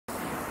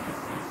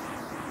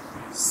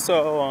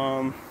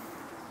So,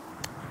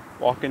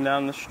 walking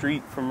down the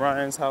street from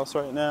Ryan's house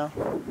right now.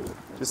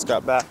 Just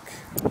got back,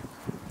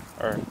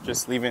 or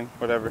just leaving,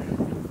 whatever.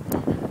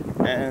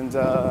 And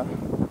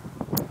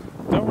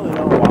don't really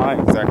know why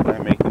exactly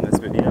I'm making this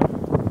video,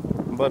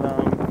 but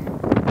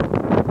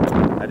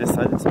I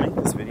decided to make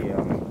this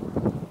video.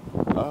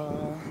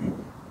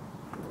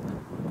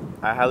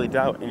 I highly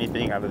doubt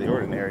anything out of the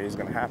ordinary is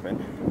gonna happen,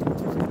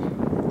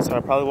 so I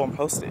probably won't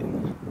post it.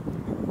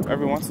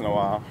 Every once in a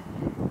while,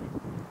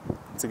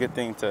 it's a good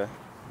thing to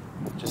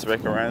just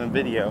make a random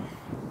video.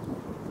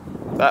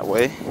 That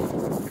way,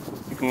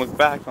 you can look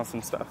back on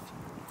some stuff.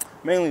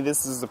 Mainly,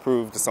 this is to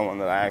prove to someone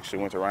that I actually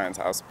went to Ryan's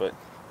house, but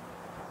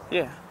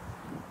yeah.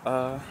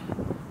 Yeah.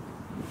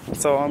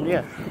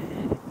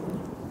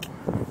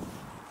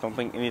 Don't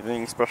think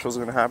anything special is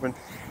gonna happen.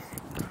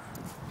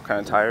 I'm kind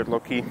of tired, low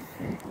key.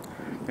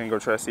 Gonna go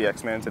try to see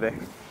X-Men today.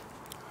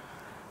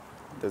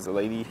 There's a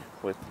lady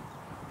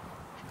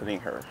putting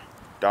her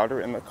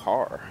daughter in the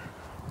car.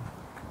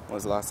 When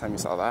was the last time you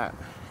saw that?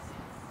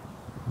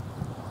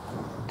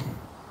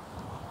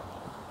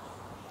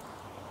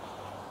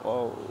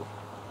 Whoa.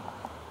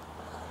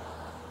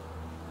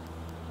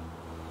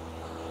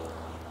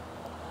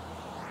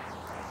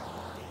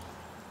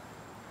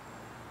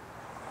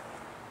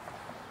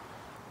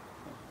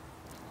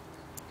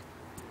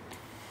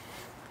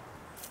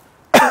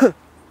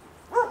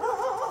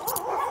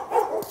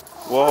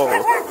 Whoa.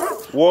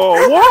 Whoa,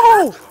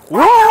 whoa,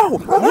 whoa,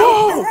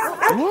 whoa,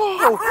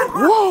 whoa,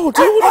 whoa,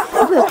 dude. You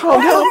better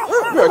calm down.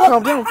 You better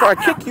calm down before I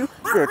kick you.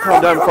 You better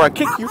calm down before I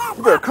kick you.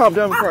 You better calm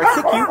down before I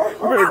kick you.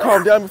 You better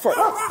calm down before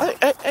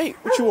Hey,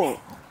 what you want?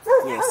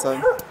 Yeah,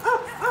 son.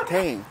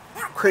 Dang.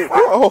 Crazy.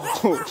 Oh,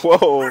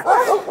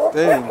 whoa.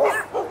 Dang.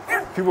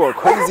 People are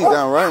crazy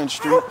down Ryan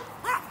Street.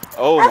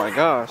 Oh my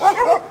gosh.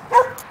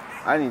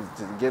 I need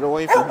to get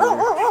away from here.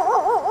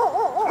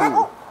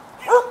 Ooh.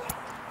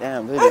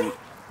 Damn,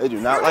 they do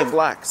not like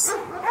blacks.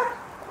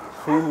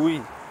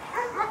 Hoo-wee.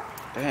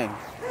 Dang.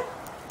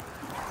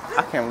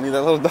 I can't believe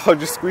that little dog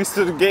just squeezed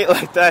through the gate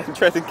like that and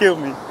tried to kill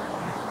me.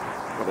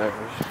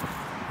 Whatever.